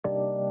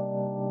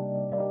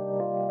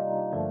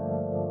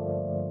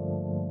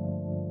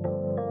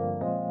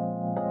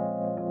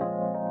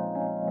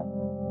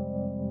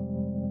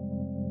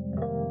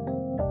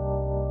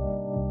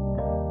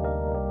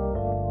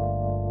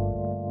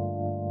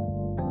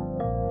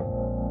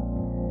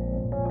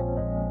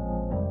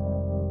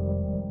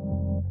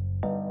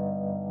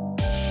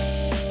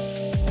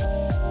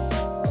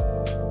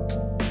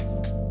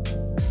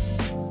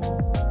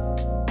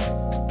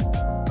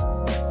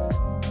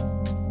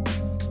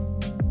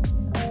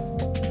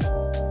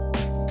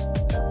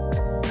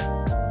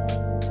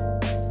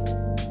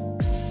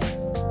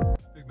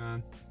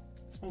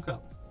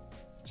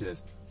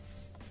Cheers.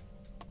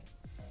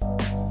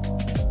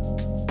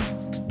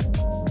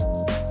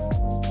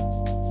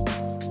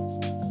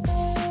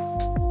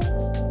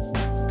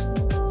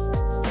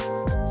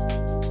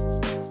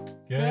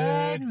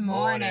 Good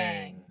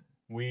morning.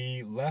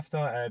 We left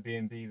our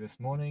Airbnb this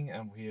morning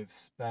and we have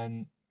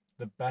spent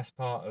the best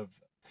part of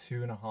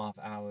 2.5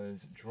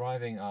 hours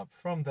driving up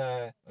from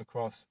there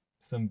across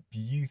some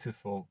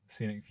beautiful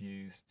scenic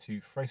views to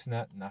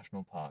Freycinet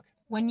National Park.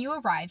 When you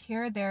arrive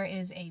here, there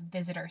is a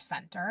visitor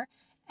center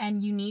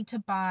and you need to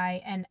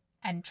buy an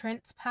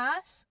entrance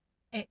pass.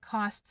 It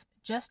costs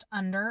just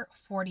under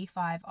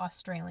 45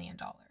 Australian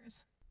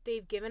dollars.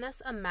 They've given us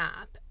a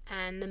map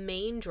and the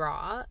main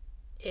draw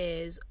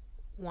is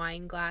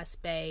Wineglass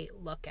Bay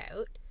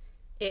Lookout.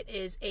 It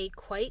is a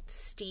quite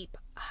steep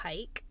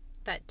hike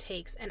that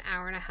takes an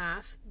hour and a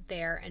half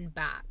there and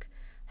back.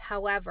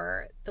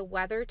 However, the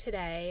weather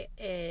today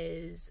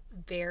is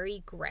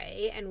very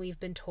gray and we've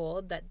been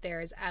told that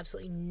there is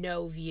absolutely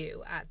no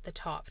view at the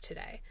top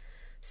today.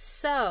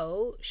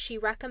 So she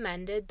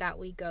recommended that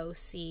we go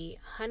see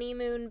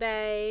Honeymoon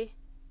Bay,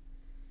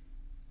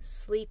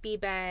 Sleepy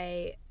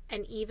Bay,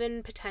 and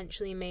even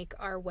potentially make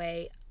our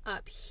way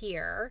up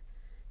here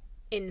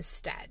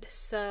instead.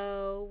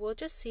 So we'll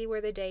just see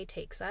where the day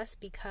takes us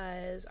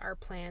because our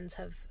plans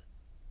have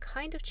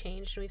kind of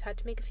changed and we've had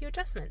to make a few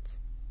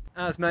adjustments.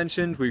 As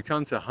mentioned, we've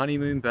come to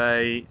Honeymoon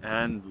Bay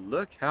and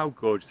look how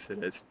gorgeous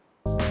it is.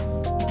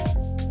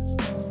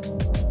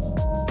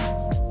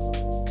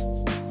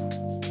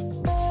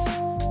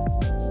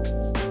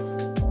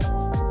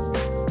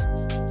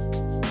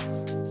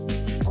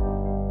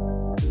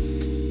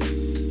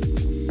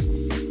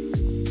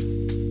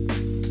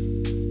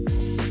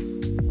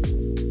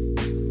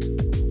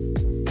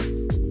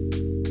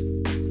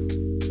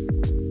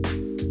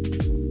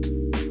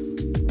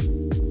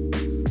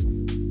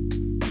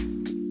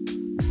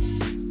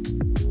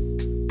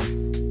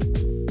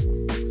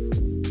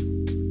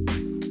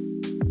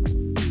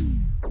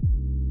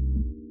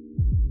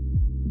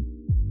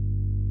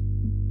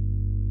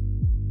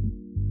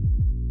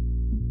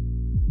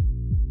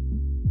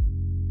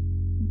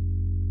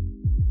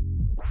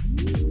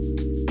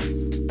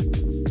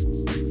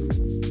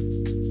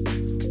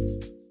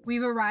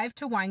 We've arrived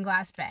to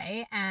Wineglass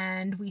Bay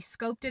and we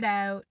scoped it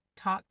out,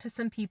 talked to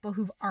some people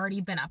who've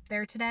already been up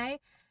there today,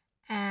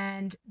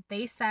 and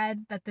they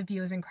said that the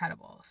view is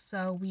incredible.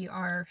 So we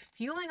are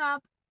fueling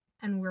up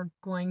and we're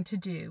going to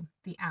do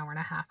the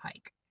hour-and-a-half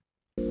hike.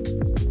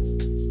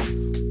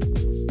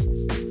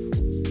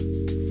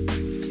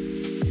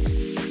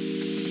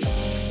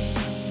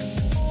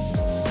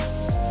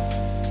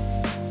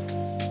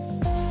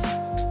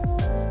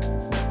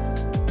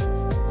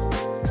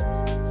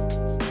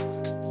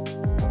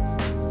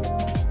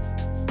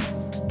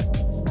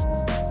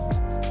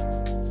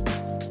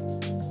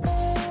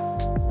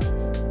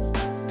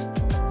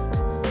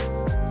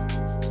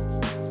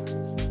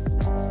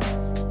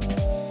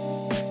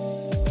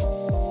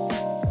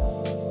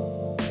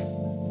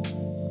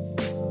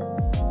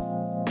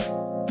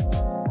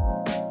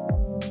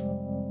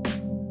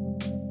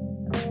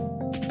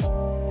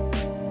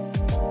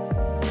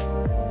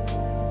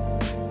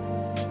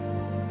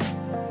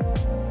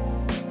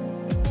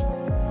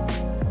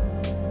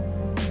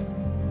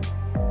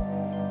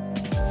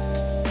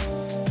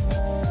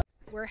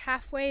 We're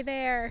halfway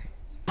there.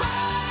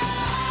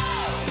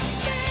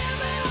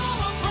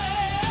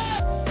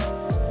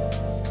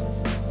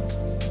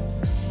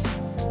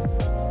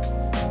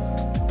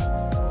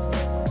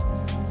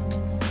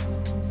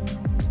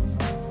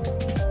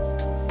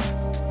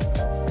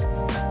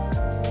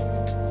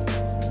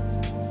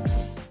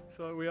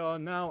 So we are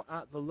now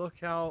at the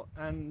lookout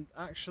and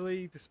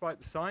actually, despite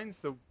the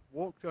signs, the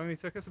walk only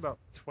took us about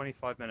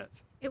 25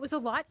 minutes. It was a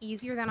lot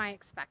easier than I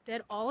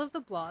expected. All of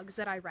the blogs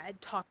that I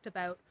read talked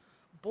about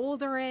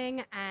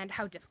bouldering and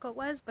how difficult it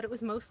was, but it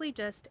was mostly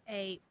just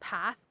a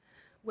path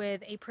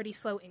with a pretty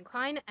slow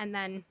incline and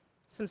then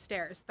some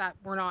stairs that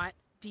were not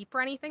deep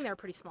or anything. They were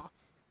pretty small.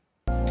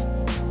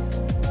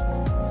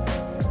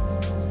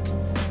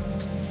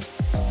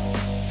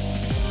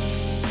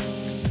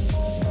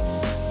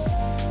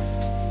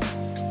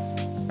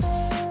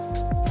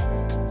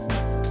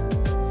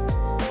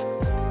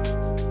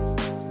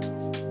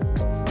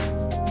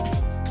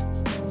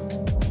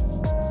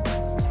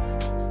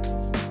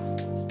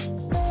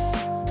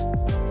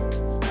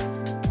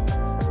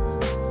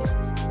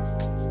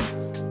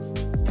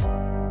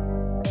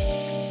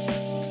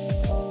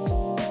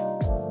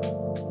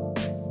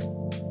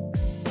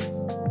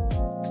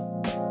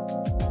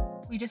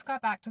 Just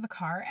got back to the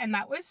car and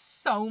that was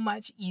so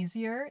much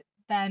easier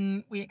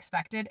than we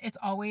expected. It's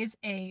always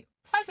a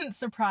pleasant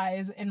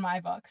surprise in my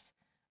books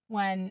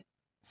when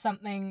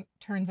something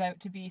turns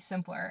out to be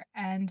simpler,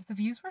 and the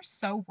views were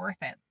so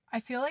worth it. I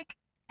feel like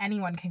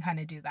anyone can kind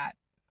of do that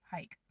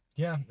hike.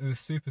 Yeah, it was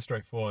super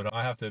straightforward.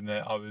 I have to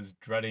admit, I was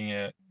dreading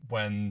it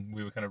when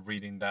we were kind of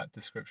reading that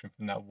description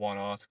from that one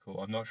article.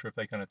 I'm not sure if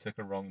they kind of took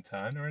a wrong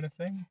turn or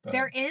anything, but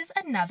There is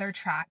another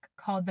track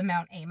called the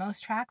Mount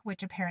Amos track,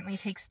 which apparently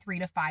takes 3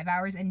 to 5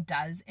 hours and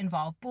does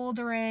involve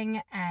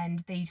bouldering. And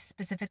they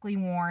specifically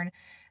warn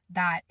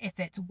that if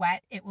it's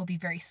wet, it will be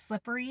very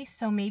slippery.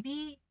 So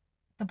maybe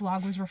the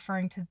blog was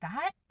referring to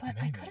that, but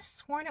I maybe. could have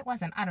sworn it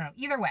wasn't. I don't know.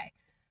 Either way,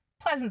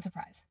 pleasant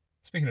surprise.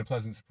 Speaking of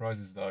pleasant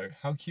surprises, though,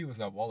 how cute was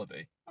that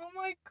wallaby? Oh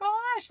my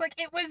gosh. Like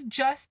it was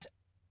just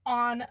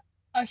on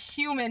a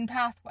human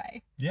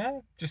pathway. Yeah,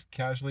 just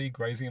casually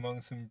grazing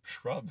among some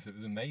shrubs. It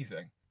was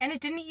amazing. And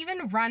it didn't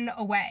even run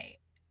away.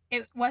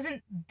 It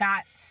wasn't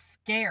that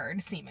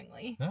scared,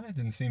 seemingly. No, it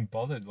didn't seem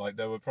bothered. Like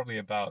there were probably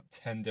about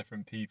 10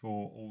 different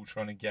people all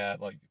trying to get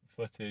like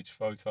footage,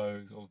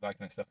 photos, all that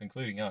kind of stuff,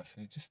 including us.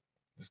 And it just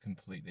was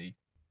completely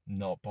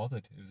not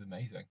bothered. It was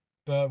amazing.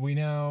 But we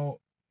now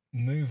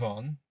move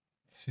on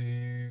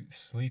to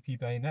Sleepy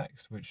Bay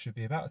next, which should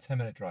be about a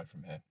 10-minute drive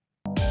from here.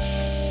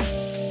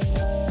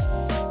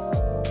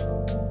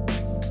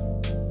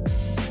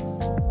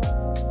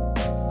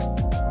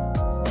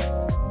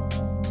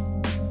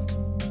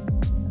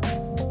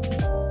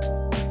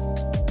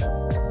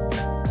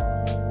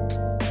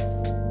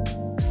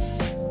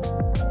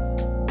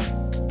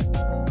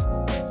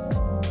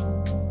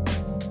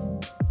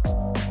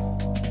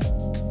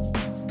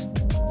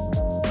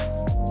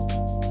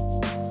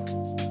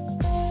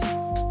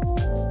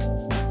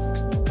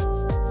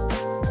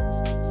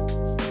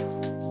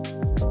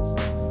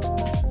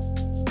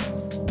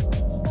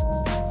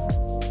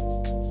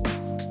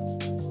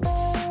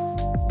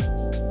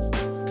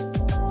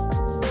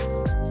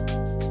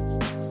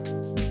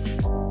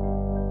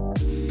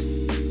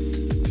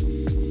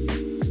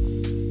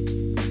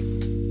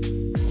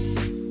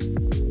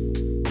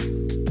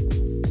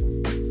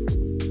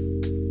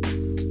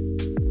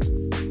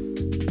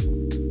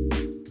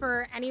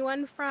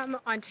 Anyone from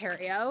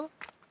Ontario,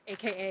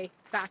 aka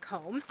back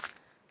home,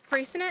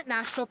 Freycinet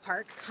National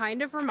Park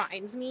kind of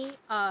reminds me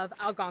of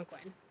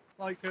Algonquin.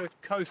 Like a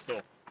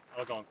coastal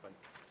Algonquin.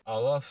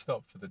 Our last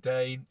stop for the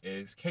day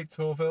is Cape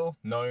Tourville,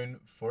 known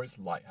for its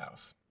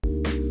lighthouse.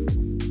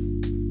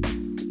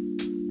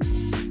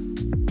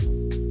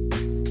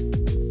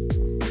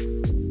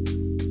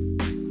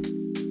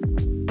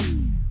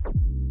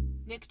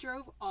 Nick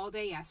drove all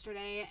day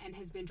yesterday and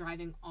has been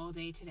driving all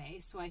day today,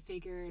 so I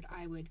figured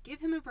I would give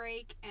him a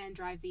break and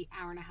drive the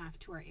hour and a half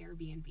to our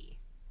Airbnb.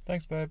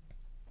 Thanks, babe.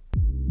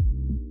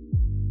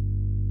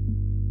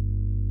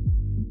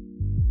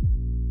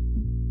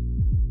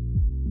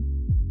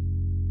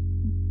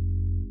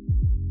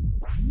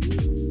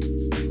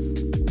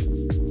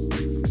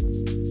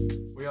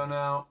 We are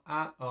now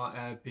at our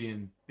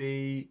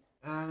Airbnb,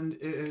 and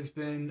it has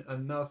been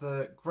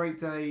another great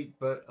day,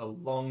 but a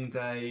long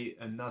day,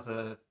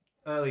 another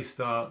early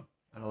start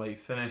and a late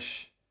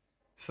finish.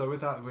 So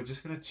with that, we're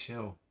just going to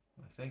chill,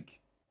 I think.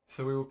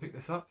 So we will pick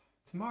this up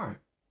tomorrow.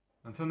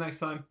 Until next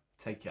time,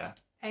 take care.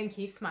 And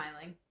keep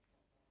smiling.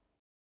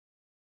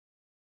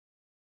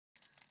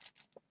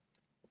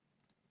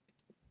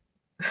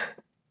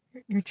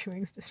 Your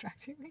chewing's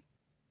distracting me.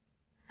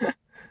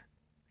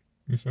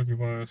 You said you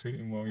wanted us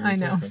eating while you were I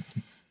know. talking.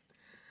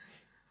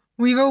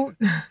 We will.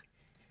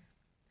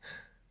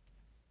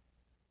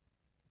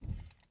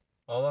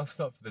 Our last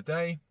stop for the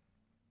day.